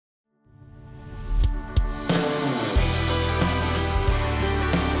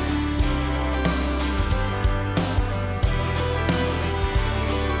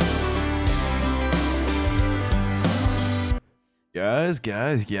Guys,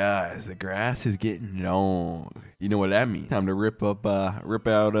 the grass is getting long. You know what that means? Time to rip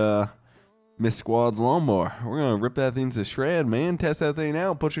out Miss Squad's lawnmower. We're gonna rip that thing to shred, man. Test that thing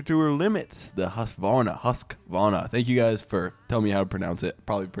out, push it to her limits. The Husqvarna. Thank you guys for telling me how to pronounce it.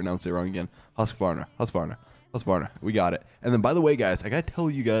 Probably pronounced it wrong again. Husqvarna. We got it. And then, by the way, guys, I gotta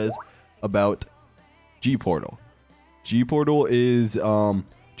tell you guys about G-Portal. G-Portal is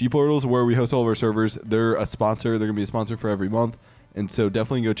where we host all of our servers. They're a sponsor. They're gonna be a sponsor for every month, and so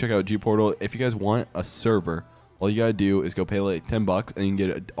definitely go check out G-Portal. If you guys want a server, all you gotta do is go pay like $10 and you can get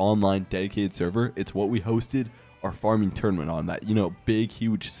an online dedicated server. It's what we hosted our farming tournament on. That, you know, big,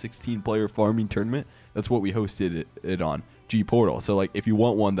 huge 16-player farming tournament. That's what we hosted it on, G-Portal. So like, if you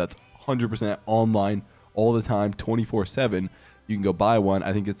want one that's 100% online all the time, 24/7, you can go buy one.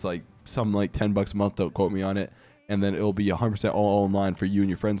 I think it's like something like $10 a month. Don't quote me on it. And then it'll be 100% all online for you and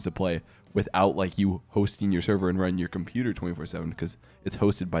your friends to play without like you hosting your server and running your computer 24/7, because it's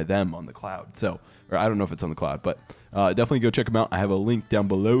hosted by them on the cloud. So, or I don't know if it's on the cloud, but definitely go check them out. I have a link down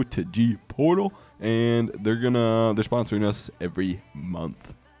below to G-Portal, and they're sponsoring us every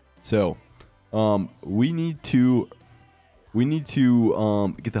month. So we need to get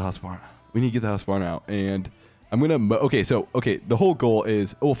the Husqvarna. We need to get the Husqvarna out, and I'm gonna the whole goal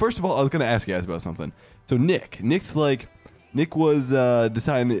is, well, first of all, I was gonna ask you guys about something. So Nick was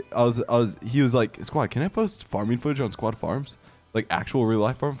deciding, he was like, Squad, can I post farming footage on Squad Farms, like actual real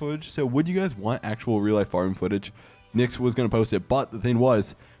life farm footage? So would you guys want actual real life farming footage? Nick was gonna post it, but the thing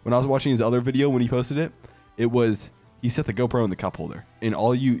was, when I was watching his other video when he posted it, he set the GoPro in the cup holder, and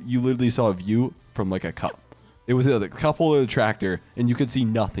all you literally saw a view from like a cup. It was the cup holder of the tractor, and you could see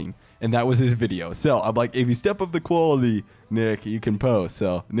nothing. And that was his video. So I'm like, if you step up the quality, Nick, you can post.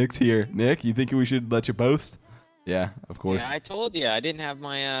 So Nick's here. Nick, you think we should let you post? Yeah, of course. Yeah, I told you I didn't have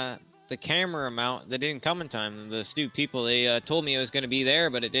my the camera mount that didn't come in time. The stupid people, they told me it was going to be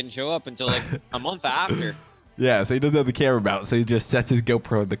there, but it didn't show up until like a month after. Yeah, so he doesn't have the camera mount, so he just sets his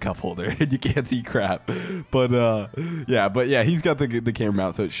GoPro in the cup holder, and you can't see crap. But yeah, he's got the camera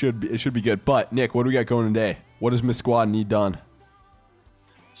mount, so it should be good. But Nick, what do we got going today? What does Miss Squad need done?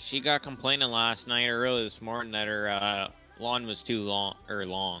 She got complaining last night or early this morning that her lawn was too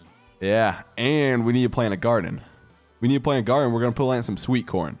long. Yeah, and we need to plant a garden. We're going to plant some sweet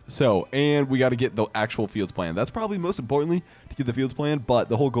corn. So, and we got to get the actual fields planned. That's probably most importantly, to get the fields planned, but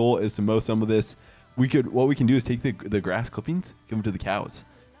the whole goal is to mow some of this. What we can do is take the grass clippings, give them to the cows.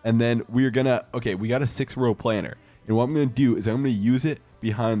 And then we got a 6-row planter. And what I'm going to do is I'm going to use it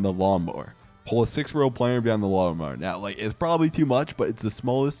behind the lawnmower. Pull a 6-row planter behind the lawnmower. Now, like, it's probably too much, but it's the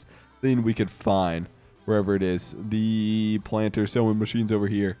smallest thing we could find wherever it is. The planter sewing machine's over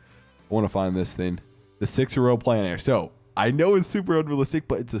here. I want to find this thing. The 6-row planter. So I know it's super unrealistic,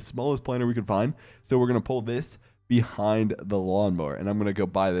 but it's the smallest planter we can find. So we're going to pull this behind the lawnmower, and I'm going to go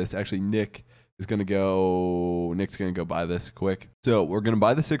buy this. Actually, Nick's going to go buy this quick. So we're going to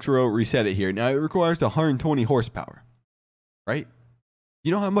buy the 6-row, reset it here. Now it requires 120 horsepower, right?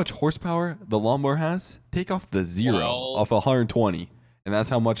 You know how much horsepower the lawnmower has? Take off the 0 off 120, and that's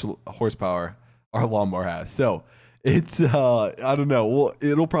how much horsepower our lawnmower has. So it's, I don't know. Well,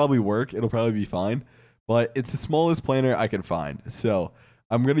 it'll probably work. It'll probably be fine, but it's the smallest planter I can find. So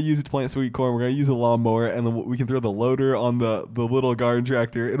I'm going to use it to plant sweet corn. We're going to use a lawnmower, and then we can throw the loader on the little garden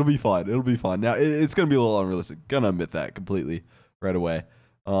tractor. It'll be fun. Now, it's going to be a little unrealistic. Going to admit that completely right away.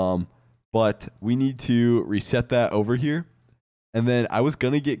 But we need to reset that over here. And then I was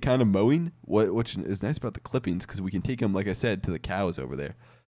going to get kind of mowing, which is nice about the clippings, because we can take them, like I said, to the cows over there.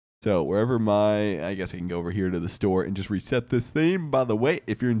 So wherever I guess I can go over here to the store and just reset this thing. By the way,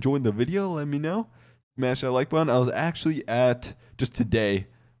 if you're enjoying the video, let me know. Smash that like button. I was actually at, just today,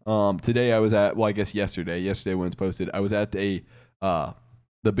 I was at, well, I guess yesterday when it's posted, I was at the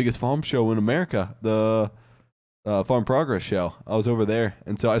biggest farm show in America, the Farm Progress show. I was over there,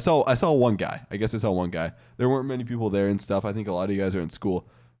 and so I saw one guy. I guess I saw one guy. There weren't many people there and stuff. I think a lot of you guys are in school,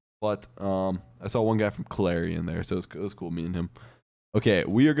 but I saw one guy from Clary in there, so it was cool meeting him. Okay,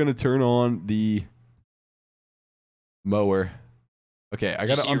 we are gonna turn on the mower. Okay, I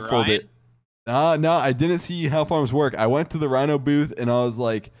gotta unfold it. No, I didn't see How Farms work. I went to the Rhino booth, and I was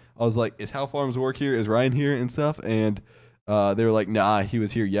like, is How Farms work here? Is Ryan here and stuff? And they were like, nah, he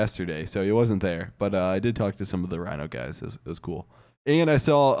was here yesterday, so he wasn't there. But I did talk to some of the Rhino guys. It was cool. And I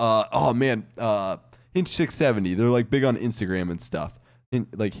saw, Hinch 670. They're like big on Instagram and stuff.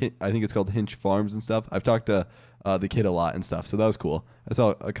 I think it's called Hinch Farms and stuff. I've talked to the kid a lot and stuff, so that was cool. I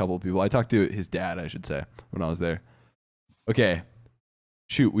saw a couple of people. I talked to his dad, I should say, when I was there. Okay.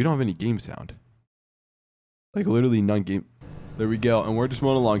 Shoot, we don't have any game sound. Like literally none game. There we go. And we're just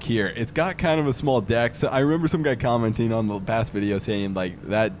mowing along here. It's got kind of a small deck. So I remember some guy commenting on the past video saying, like,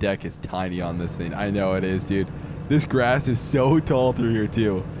 that deck is tiny on this thing. I know it is, dude. This grass is so tall through here,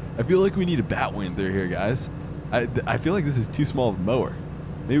 too. I feel like we need a bat wind through here, guys. I feel like this is too small of a mower.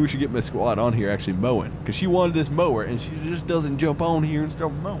 Maybe we should get my squad on here actually mowing. Because she wanted this mower, and she just doesn't jump on here and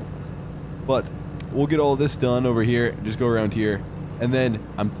start mowing. But we'll get all this done over here. Just go around here. And then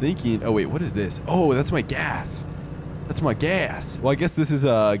I'm thinking, oh, wait, what is this? Oh, that's my gas. That's my gas. Well, I guess this is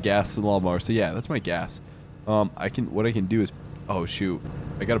a gas lawnmower. So yeah, that's my gas. What I can do is, oh shoot,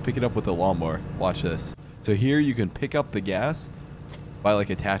 I gotta pick it up with the lawnmower. Watch this. So here you can pick up the gas by like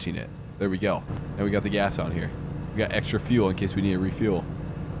attaching it. There we go. And we got the gas on here. We got extra fuel in case we need to refuel.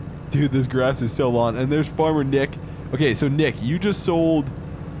 Dude, this grass is so long. And there's Farmer Nick. Okay, so Nick, you just sold.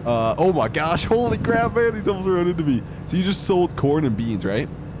 Oh my gosh, holy crap, man! He's almost run into me. So you just sold corn and beans, right?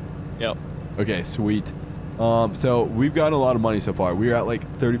 Yep. Okay, sweet. So we've gotten a lot of money so far. We were at like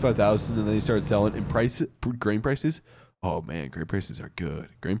 35,000, and then they started selling. And grain prices. Oh man, grain prices are good.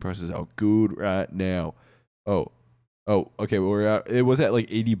 Grain prices are good right now. Oh, okay. Well, it was at like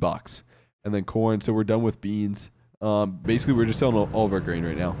 80 bucks, and then corn. So we're done with beans. Basically, we're just selling all of our grain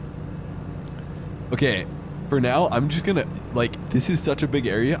right now. Okay, for now, I'm just gonna this is such a big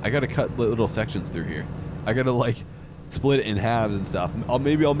area. I gotta cut little sections through here. I gotta split it in halves and stuff.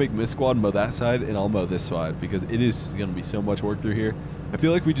 Maybe I'll make Miss Squad mow that side, and I'll mow this side because it is gonna be so much work through here. I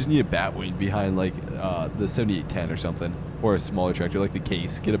feel like we just need a bat wing behind the 7810 or something, or a smaller tractor like the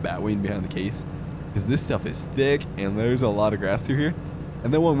case. Get a bat wing behind the case because this stuff is thick and there's a lot of grass through here.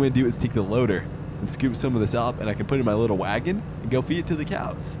 And then what I'm gonna do is take the loader and scoop some of this up, and I can put it in my little wagon and go feed it to the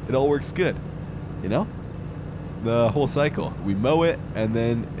cows. It all works good, you know? The whole cycle. We mow it, and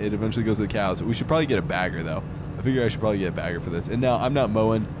then it eventually goes to the cows. We should probably get a bagger though. I figure I should probably get a bagger for this. And now I'm not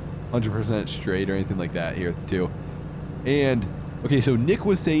mowing 100% straight or anything like that here too. And okay, so Nick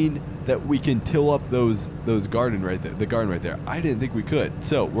was saying that we can till up those garden right there, the garden right there. I didn't think we could.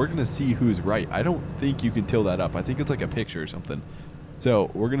 So we're gonna see who's right. I don't think you can till that up. I think it's like a picture or something.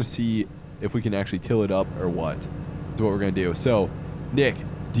 So we're gonna see if we can actually till it up or what. That's what we're gonna do. So Nick,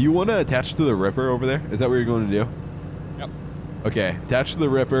 do you want to attach to the ripper over there? Is that what you're going to do? Yep. Okay, attach to the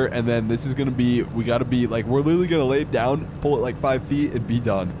ripper, and then this is gonna be, we gotta be we're literally gonna lay it down, pull it like 5 feet, and be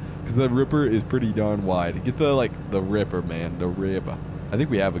done. Because the ripper is pretty darn wide. Get the ripper, man, the ripper. I think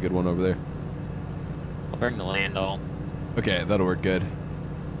we have a good one over there. I'll bring the land all. Okay, that'll work good.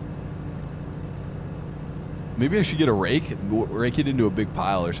 Maybe I should get a rake it into a big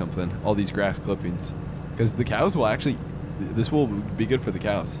pile or something. All these grass clippings, because the cows will actually. This will be good for the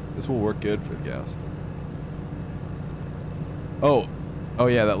cows. This will work good for the cows. Oh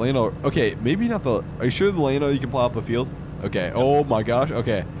yeah, that land. Okay, maybe not the. Are you sure the land you can plow up a field? Okay. Oh my gosh.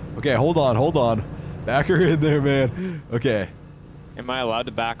 Okay. Okay. Hold on. Back her in there, man. Okay. Am I allowed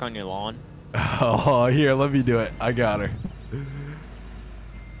to back on your lawn? Oh, here, let me do it. I got her.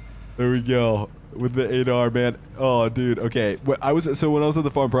 There we go. With the 8R, man. Oh, dude. Okay. When I was at the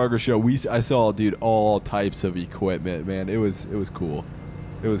Farm Progress show, I saw, dude, all types of equipment, man. It was cool.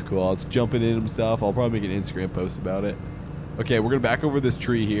 It was cool. I was jumping in and stuff. I'll probably make an Instagram post about it. Okay, we're gonna back over this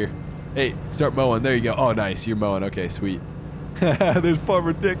tree here. Hey, start mowing. There you go. Oh, nice. You're mowing. Okay, sweet. There's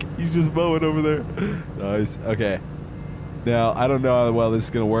Farmer Dick. He's just mowing over there. Nice. Okay. Now, I don't know how well this is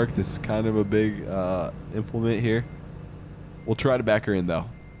gonna work. This is kind of a big implement here. We'll try to back her in though.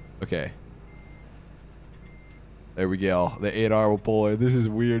 Okay. There we go. The 8R will pull her. This is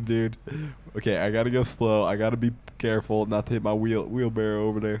weird, dude. Okay, I gotta go slow. I gotta be careful not to hit my wheelbarrow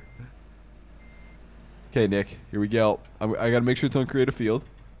over there. Okay, Nick. Here we go. I gotta make sure it's on creative field.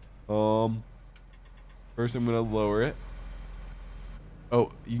 First I'm gonna lower it. Oh,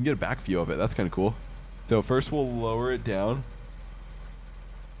 you can get a back view of it. That's kind of cool. So first we'll lower it down.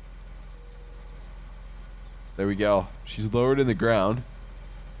 There we go. She's lowered in the ground.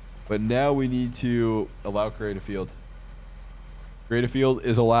 But now we need to allow creative field. Creative field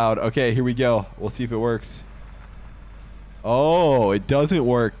is allowed. Okay, here we go. We'll see if it works. Oh, it doesn't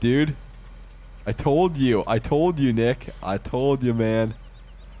work, dude. I told you. I told you, Nick. I told you, man.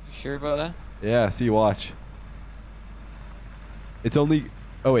 You sure about that? Yeah, see, watch. It's only...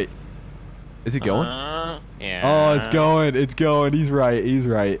 Oh, wait. Is it going? Yeah. Oh, it's going. It's going. He's right. He's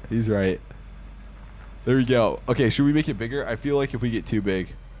right. He's right. There we go. Okay, should we make it bigger? I feel like if we get too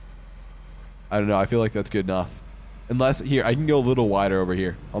big... I don't know. I feel like that's good enough. Unless... Here, I can go a little wider over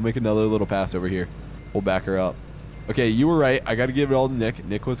here. I'll make another little pass over here. We'll back her up. Okay, you were right. I got to give it all to Nick.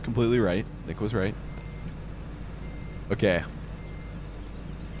 Nick was completely right. Nick was right. Okay.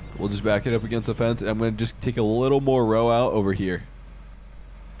 We'll just back it up against the fence. And I'm going to just take a little more row out over here.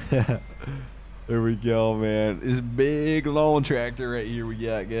 There we go, man. This big lawn tractor right here we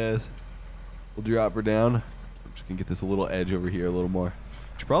got, guys. We'll drop her down. I'm just gonna get this a little edge over here a little more.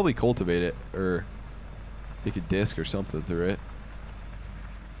 Should probably cultivate it or take a disc or something through it.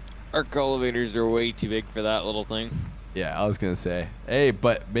 Our cultivators are way too big for that little thing. Yeah, I was gonna say. Hey,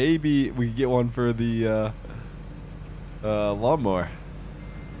 but maybe we could get one for the lawnmower.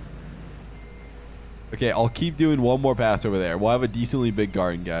 Okay, I'll keep doing one more pass over there. We'll have a decently big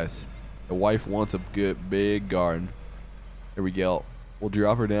garden, guys. The wife wants a good big garden. There we go. We'll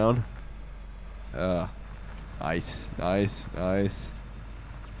drop her down. Nice, nice, nice.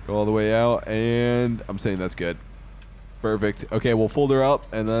 Go all the way out, and I'm saying that's good. Perfect. Okay, we'll fold her up,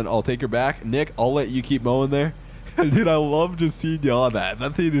 and then I'll take her back. Nick, I'll let you keep mowing there. Dude, I love just seeing you on that.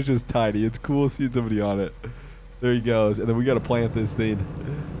 That thing is just tiny. It's cool seeing somebody on it. There he goes. And then we got to plant this thing.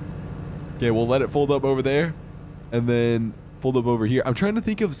 Okay, we'll let it fold up over there, and then fold up over here. I'm trying to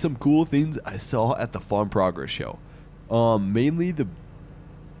think of some cool things I saw at the Farm Progress show. Mainly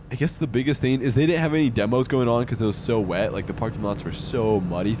I guess the biggest thing is they didn't have any demos going on because it was so wet. Like the parking lots were so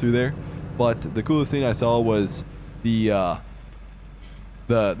muddy through there. But the coolest thing I saw was there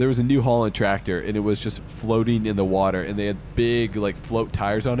was a New Holland tractor, and it was just floating in the water, and they had big like float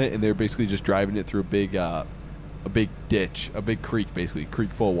tires on it, and they were basically just driving it through a big ditch, a big creek, basically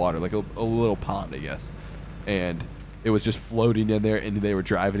creek full of water, like a little pond, I guess. And it was just floating in there, and they were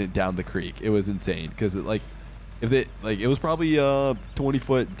driving it down the creek. It was insane because it was probably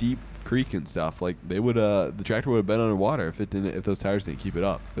 20-foot deep creek and stuff. Like the tractor would have been underwater if those tires didn't keep it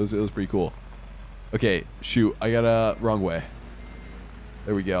up. It was pretty cool. Okay, shoot, I got wrong way.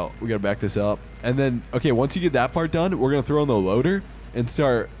 There we go. We got to back this up. And then, okay, once you get that part done, we're going to throw in the loader and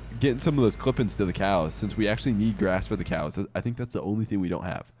start getting some of those clippings to the cows, since we actually need grass for the cows. I think that's the only thing we don't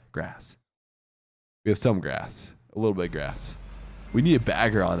have. Grass. We have some grass. A little bit of grass. We need a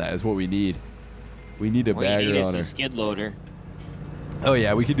bagger on that is what we need. We need a bagger on her. A skid loader. Oh,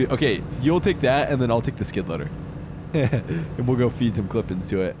 yeah, we could do... Okay, you'll take that, and then I'll take the skid loader. And we'll go feed some clippings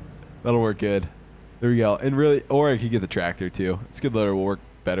to it. That'll work good. There we go. And really, or I could get the tractor too. Skid loader will work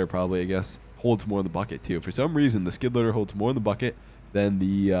better probably, I guess. Holds more in the bucket too. For some reason, the skid loader holds more in the bucket than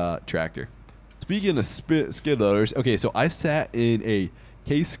the tractor. Speaking of skid loaders, okay, so I sat in a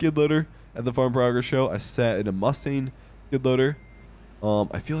Case skid loader at the Farm Progress show. I sat in a Mustang skid loader.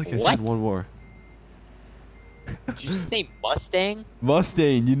 I feel like I said one more. Did you say Mustang?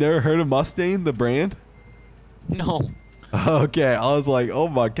 Mustang. You never heard of Mustang, the brand? No. Okay, I was like, oh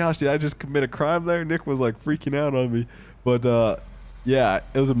my gosh, did I just commit a crime there? Nick was like freaking out on me. But yeah,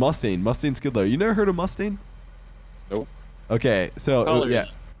 it was a Mustang skid loader. You never heard of Mustang? Nope. Okay, so yeah,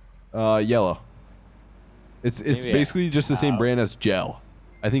 yellow. It's maybe basically just the same brand as Gel.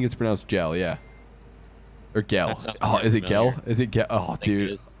 I think it's pronounced Gel, yeah. Or Gel. Oh, is it Gel? Is it Gel? Oh,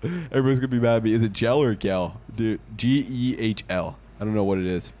 dude. Everybody's going to be mad at me. Is it Gel or Gel? Dude, G-E-H-L. I don't know what it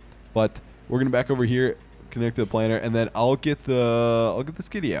is. But we're going to back over here, connect to the planter, and then I'll get the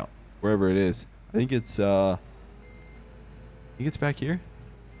skiddy out, wherever it is. I think it's back here.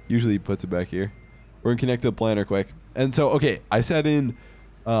 Usually he puts it back here. We're going to connect to the planter quick. And so, okay, I sat in,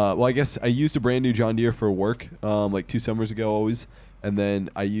 well, I guess I used a brand new John Deere for work, like 2 summers ago always. And then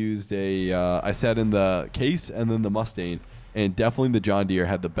I used I sat in the Case and then the Mustang, and definitely the John Deere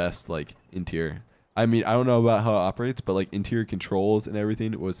had the best like interior. I mean, I don't know about how it operates, but like interior controls and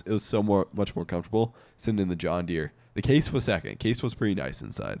everything, it was so much more comfortable sitting in the John Deere. The Case was second. Case was pretty nice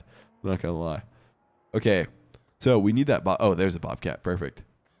inside. I'm not gonna lie. Okay, so we need that. Oh, there's a Bobcat. Perfect.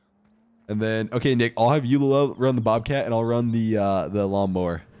 And then, okay, Nick, I'll have you run the Bobcat, and I'll run the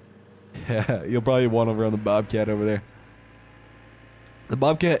lawnmower. You'll probably want to run the Bobcat over there. The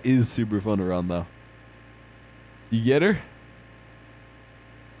Bobcat is super fun to run, though. You get her?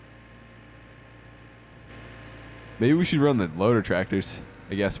 Maybe we should run the loader tractors,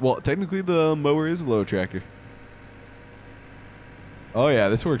 I guess. Well, technically the mower is a loader tractor. Oh, yeah,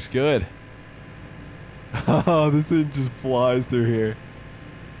 this works good. Oh, this thing just flies through here.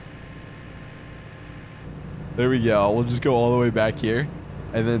 There we go. We'll just go all the way back here.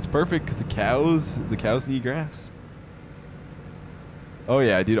 And then it's perfect because the cows need grass. Oh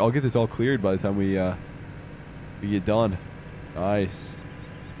yeah, dude, I'll get this all cleared by the time we get done. Nice.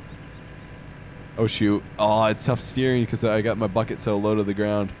 Oh shoot. Oh, it's tough steering because I got my bucket so low to the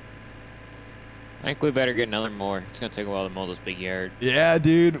ground. I think we better get another mower. It's gonna take a while to mow this big yard. Yeah,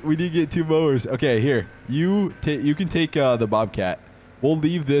 dude, we need to get 2 mowers. Okay, here. You can take the Bobcat. We'll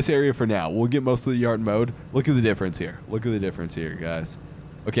leave this area for now. We'll get most of the yard mowed. Look at the difference here. Look at the difference here, guys.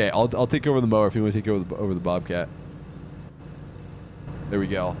 Okay, I'll take over the mower if you want to take over the Bobcat. There we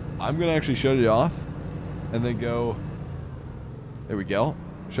go. I'm going to actually shut it off and then go. There we go.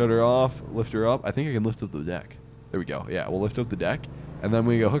 shut her off, lift her up. I think I can lift up the deck. There we go. Yeah, we'll lift up the deck, and then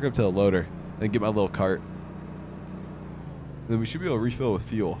we go hook up to the loader, and get my little cart. Then we should be able to refill with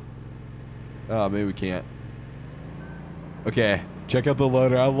fuel. Oh, maybe we can't. Okay, check out the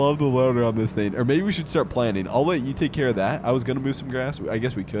loader. I love the loader on this thing. Or maybe we should start planning. I'll let you take care of that. I was gonna move some grass. I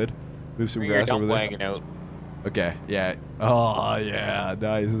guess we could move some Bring grass your over dump there. wagon out. Okay, yeah. Oh, yeah,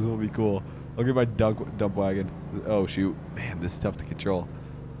 nice. This will be cool. I'll get my dump wagon. Oh, shoot. Man, this is tough to control.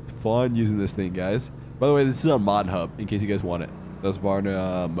 It's fun using this thing, guys. By the way, this is on Mod Hub, in case you guys want it. That's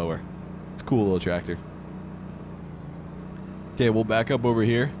Husqvarna mower. It's a cool little tractor. Okay, we'll back up over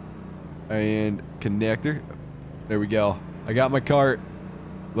here. And connector. There we go. I got my cart.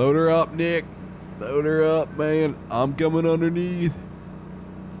 Load her up, Nick. Load her up, man. I'm coming underneath.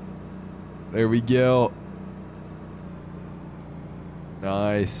 There we go.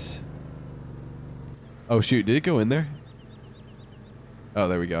 Nice. Oh, shoot. Did it go in there? Oh,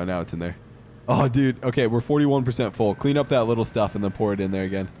 there we go. Now it's in there. Oh, dude. Okay, we're 41% full. Clean up that little stuff and then pour it in there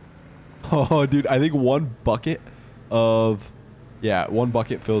again. Oh, dude. I think one bucket of... Yeah, one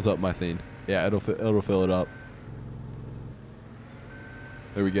bucket fills up my thing. Yeah, it'll fill it up.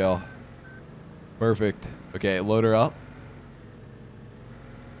 There we go. Perfect. Okay, load her up.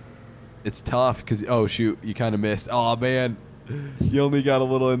 It's tough because... Oh, shoot. You kind of missed. Oh, man. You only got a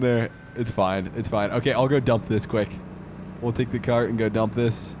little in there. It's fine. It's fine. Okay, I'll go dump this quick. We'll take the cart and go dump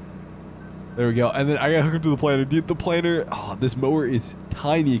this. There we go. And then I gotta hook up to the planter. Dude, the planter... Oh, this mower is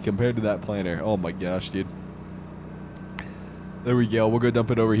tiny compared to that planter. Oh, my gosh, dude. There we go. We'll go dump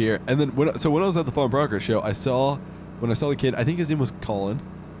it over here. And then, when I was at the Farm Progress show, when I saw the kid, I think his name was Colin.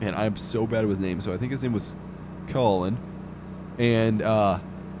 Man, I'm so bad with names, so I think his name was Colin. And I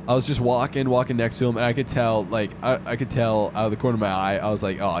was just walking next to him, and I could tell, like, I could tell out of the corner of my eye, I was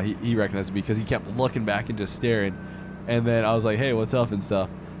like, oh, he recognized me because he kept looking back and just staring. And then I was like, hey, what's up and stuff.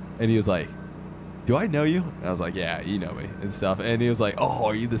 And he was like, do I know you? And I was like, yeah, you know me and stuff. And he was like, oh,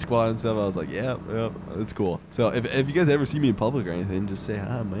 are you the squad and stuff? I was like, yeah, it's cool. So if you guys ever see me in public or anything, just say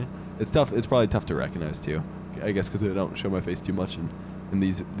hi, man. It's tough. It's probably tough to recognize too, I guess, because I don't show my face too much in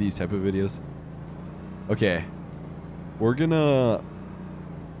these type of videos. Okay, we're gonna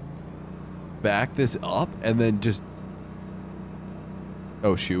back this up and then just...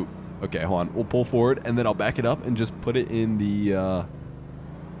 Oh, shoot. Okay, hold on. We'll pull forward, and then I'll back it up and just put it in the...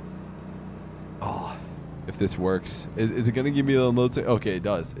 Oh, if this works. Is it going to give me the unload signal? Okay, it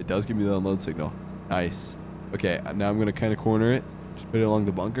does. It does give me the unload signal. Nice. Okay, now I'm going to kind of corner it. Just put it along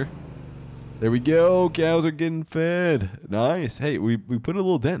the bunker. There we go. Cows are getting fed. Nice. Hey, we put a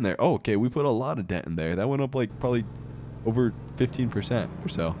little dent in there. Oh, okay, we put a lot of dent in there. That went up like probably over 15% or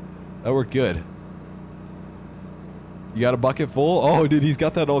so. That worked good. You got a bucket full? Oh, dude, he's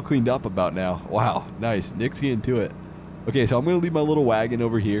got that all cleaned up about now. Wow, nice. Nick's getting to it. Okay, so I'm going to leave my little wagon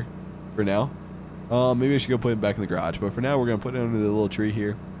over here for now. Maybe I should go put it back in the garage. But for now, we're going to put it under the little tree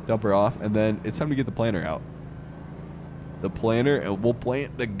here. Dump her off. And then it's time to get the planter out. The planter, and we'll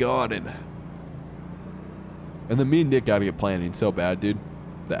plant the garden. And then me and Nick got to get planting so bad, dude.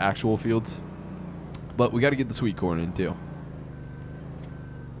 The actual fields. But we got to get the sweet corn in, too.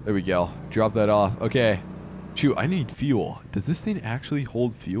 There we go. Drop that off. Okay. Shoot, I need fuel. Does this thing actually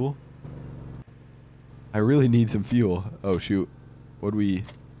hold fuel? I really need some fuel. Oh, shoot. What do we...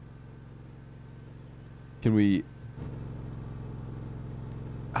 Can we...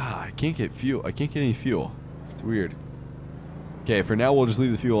 I can't get fuel. I can't get any fuel. It's weird. Okay, for now, we'll just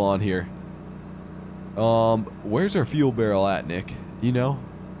leave the fuel on here. Where's our fuel barrel at, Nick? Do you know?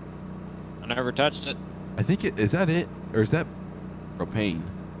 I never touched it. I think is that it? Or is that propane?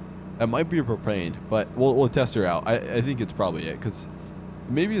 That might be a propane, but we'll test her out. I think it's probably it, because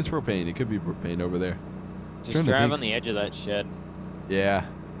maybe it's propane. It could be propane over there. Just drive on the edge of that shed. Yeah.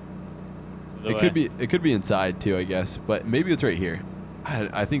 It could be inside too, I guess, but maybe it's right here.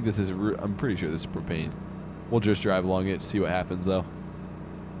 I think this is. I'm pretty sure this is propane. We'll just drive along it, see what happens though.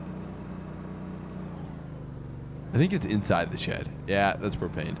 I think it's inside the shed. Yeah, that's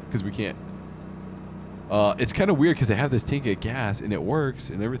propane because we can't. It's kind of weird because I have this tank of gas and it works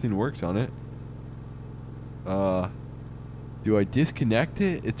and everything works on it. Do I disconnect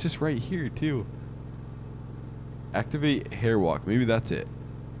it? It's just right here too. Activate hair walk. Maybe that's it.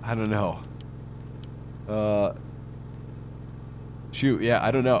 I don't know. Shoot. Yeah,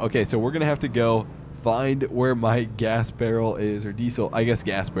 I don't know. Okay, so we're gonna have to go find where my gas barrel is, or diesel. I guess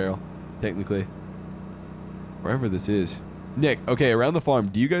gas barrel, technically. Wherever this is. Nick. Okay, around the farm.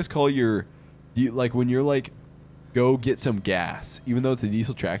 Do you guys call your... Do you, like, when you're like, go get some gas, even though it's a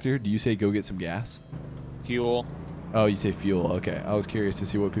diesel tractor, do you say go get some gas? Fuel. Oh, you say fuel. Okay. I was curious to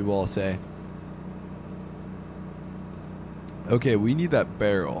see what people all say. Okay, we need that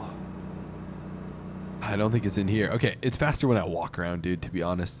barrel. I don't think it's in here. Okay, it's faster when I walk around, dude, to be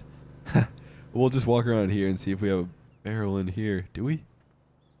honest. We'll just walk around here and see if we have a barrel in here. Do we?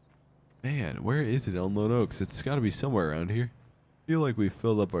 Man, where is it on Lone Oaks? It's got to be somewhere around here. I feel like we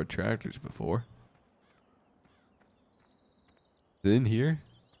filled up our tractors before. Is it in here?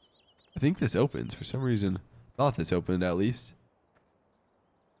 I think this opens for some reason. Thought this opened at least.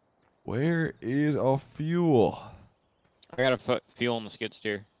 Where is our fuel? I gotta put fuel in the skid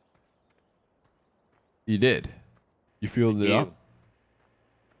steer. You did. You fueled it up?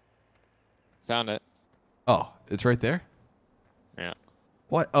 Found it. Oh, it's right there? Yeah.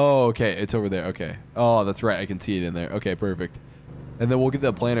 What? Oh, okay. It's over there. Okay. Oh, that's right. I can see it in there. Okay, perfect. And then we'll get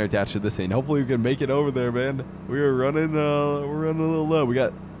that planter attached to this thing. Hopefully we can make it over there, man. We're running a little low. We're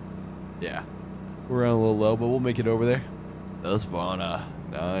running a little low, but we'll make it over there. Husqvarna.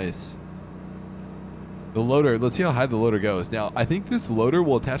 Nice. The loader, let's see how high the loader goes. Now, I think this loader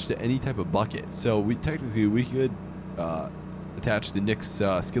will attach to any type of bucket. So we could attach the Nick's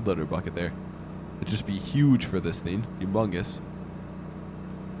skid loader bucket there. It'd just be huge for this thing. Humongous.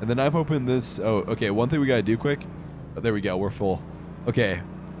 And then I'm hoping this... Oh, okay. One thing we got to do quick. Oh, there we go. We're full. Okay.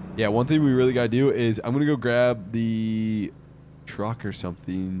 Yeah, one thing we really got to do is I'm going to go grab the truck or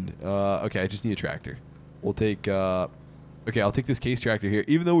something. Okay, I just need a tractor. We'll take... Okay, I'll take this case tractor here.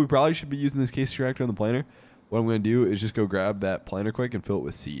 Even though we probably should be using this case tractor on the planter, what I'm going to do is just go grab that planter quick and fill it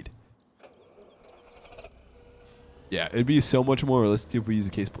with seed. Yeah, it'd be so much more realistic if we use a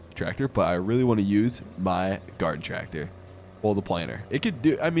case tractor, but I really want to use my garden tractor. Well, the planter. It could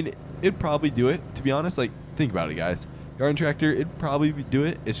do, I mean, it'd probably do it, to be honest. Like, think about it, guys. Garden tractor, it'd probably do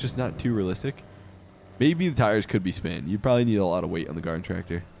it. It's just not too realistic. Maybe the tires could be spinning. You'd probably need a lot of weight on the garden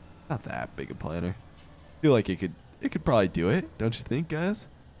tractor. Not that big a planter. I feel like it could probably do it, don't you think, guys?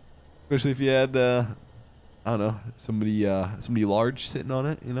 Especially if you had, I don't know, somebody large sitting on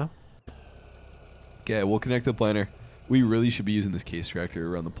it, you know? Okay, we'll connect to the planter. We really should be using this case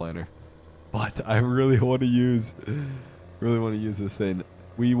tractor around the planter, but I really want to use this thing.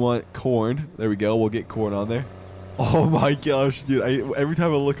 We want corn. There we go. We'll get corn on there. Oh my gosh, dude! Every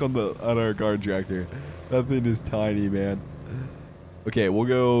time I look on our garden tractor, that thing is tiny, man. Okay, we'll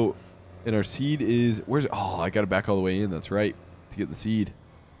go. And our seed is, where's it? Oh, I got to back all the way in. That's right. To get the seed.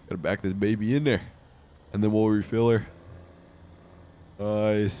 Got to back this baby in there. And then we'll refill her.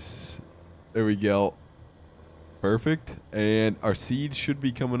 Nice. There we go. Perfect. And our seed should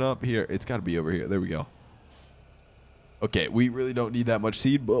be coming up here. It's got to be over here. There we go. Okay, we really don't need that much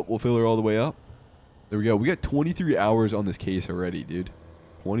seed, but we'll fill her all the way up. There we go. We got 23 hours on this case already, dude.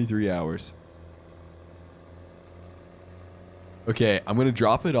 23 hours. Okay, I'm going to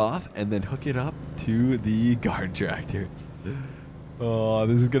drop it off and then hook it up to the garden tractor. Oh,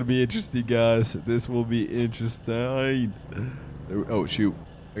 this is going to be interesting, guys. This will be interesting. Oh, shoot.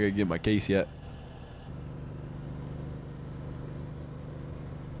 I got to get my case yet.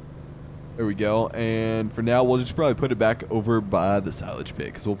 There we go. And for now, we'll just probably put it back over by the silage pit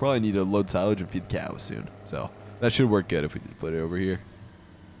because we'll probably need to load silage and feed the cows soon. So that should work good if we just put it over here.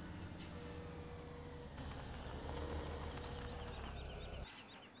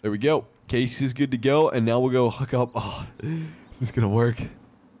 There we go. Case is good to go. And now we'll go hook up. Oh, is this going to work?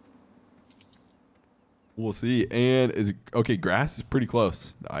 We'll see. And okay, grass is pretty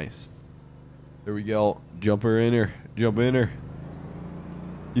close. Nice. There we go. Jump her in her. Jump in her.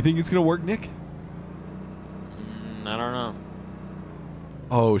 You think it's going to work, Nick? I don't know.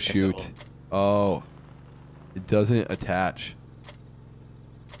 Oh, shoot. Oh. It doesn't attach.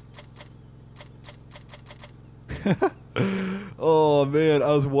 Oh man,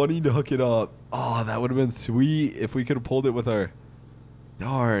 I was wanting to hook it up. Oh, that would have been sweet if we could have pulled it with our...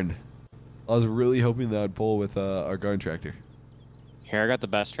 Darn. I was really hoping that would pull with our garden tractor. Here, I got the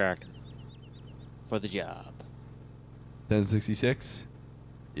best track for the job. 1066?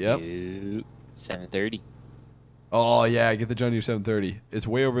 Yep. 730. Oh yeah, I get the John Deere 730. It's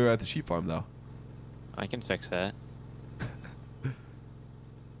way over at the sheep farm though. I can fix that.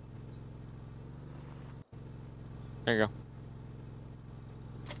 There you go.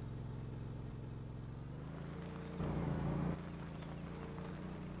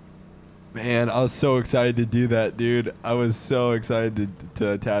 Man, I was so excited to do that, dude. I was so excited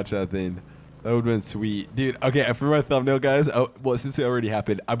to attach that thing. That would have been sweet. Dude, okay, for my thumbnail, guys, well, since it already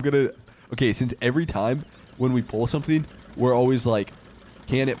happened, I'm going to... Okay, since every time when we pull something, we're always like,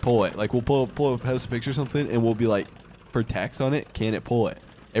 can it pull it? Like, we'll post a picture or something, and we'll be like, for text on it, can it pull it?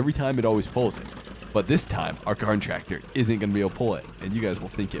 Every time it always pulls it. But this time, our garden tractor isn't going to be able to pull it. And you guys will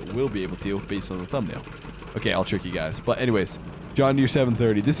think it will be able to based on the thumbnail. Okay, I'll trick you guys. But anyways, John Deere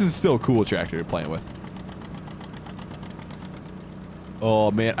 730. This is still a cool tractor to play with.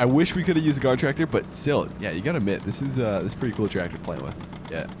 Oh man, I wish we could have used the garden tractor, but still, yeah, you gotta admit this is pretty cool tractor to plant with.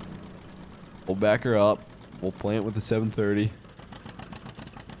 Yeah, we'll back her up. We'll plant with the 730.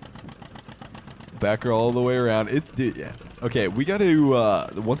 Back her all the way around. Dude, yeah. Okay, we gotta.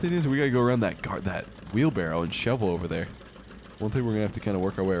 The one thing is we gotta go around that wheelbarrow and shovel over there. One thing we're gonna have to kind of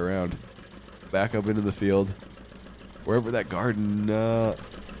work our way around. Back up into the field, wherever that garden. Gotta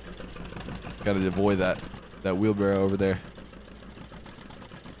avoid that wheelbarrow over there.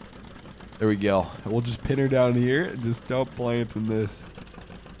 There we go. We'll just pin her down here and just stop planting this.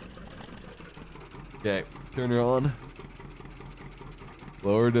 Okay, turn her on.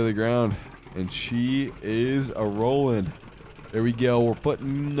 Lower her to the ground. And she is a rolling. There we go. We're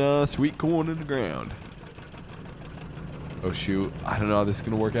putting sweet corn in the ground. Oh shoot. I don't know how this is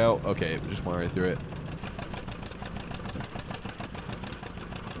going to work out. Okay, just went right through it.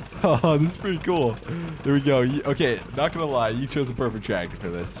 Oh, this is pretty cool. There we go. Okay, not going to lie. You chose the perfect tractor for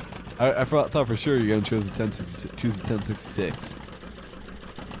this. I thought for sure you were going to choose the 1066.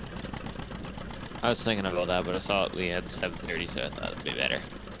 I was thinking about that, but I thought we had 730, so I thought it'd be better.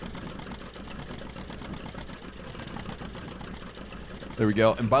 There we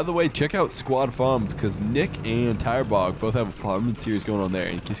go. And by the way, check out Squad Farms because Nick and Tirebog both have a farming series going on there.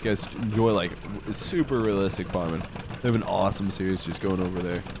 In case you guys enjoy like super realistic farming, they have an awesome series just going over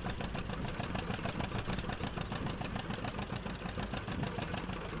there.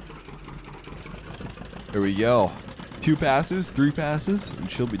 There we go. 2 passes, 3 passes,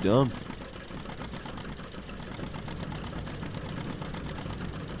 and she'll be done.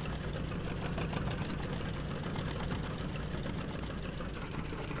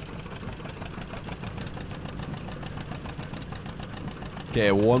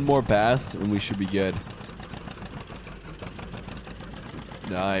 Okay, one more pass and we should be good.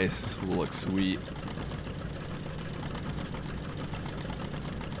 Nice. This will look sweet.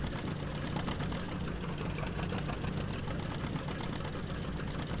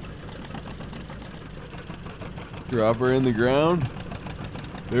 Drop her in the ground.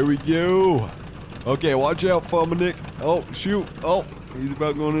 There we go. Okay, watch out, Farmer Nick. Oh, shoot. Oh, he's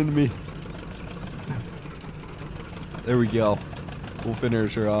about going into me. There we go. We'll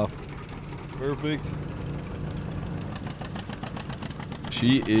finish her off. Perfect.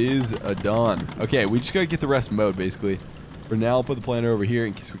 She is a done. Okay, we just gotta get the rest mowed, basically. For now, I'll put the planter over here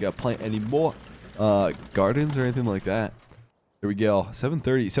in case we gotta plant any more gardens or anything like that. There we go.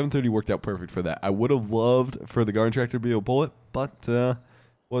 730. 730 worked out perfect for that. I would have loved for the garden tractor to be able to pull it, but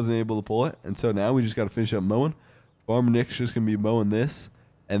wasn't able to pull it. And so now we just gotta finish up mowing. Farmer Nick's just gonna be mowing this,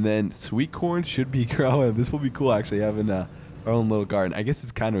 and then sweet corn should be growing. This will be cool, actually, having our own little garden. I guess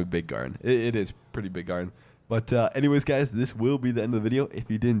it's kind of a big garden. It is a pretty big garden. But anyways, guys, this will be the end of the video. If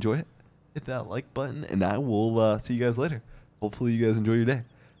you did enjoy it, hit that like button, and I will see you guys later. Hopefully you guys enjoy your day.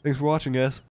 Thanks for watching, guys.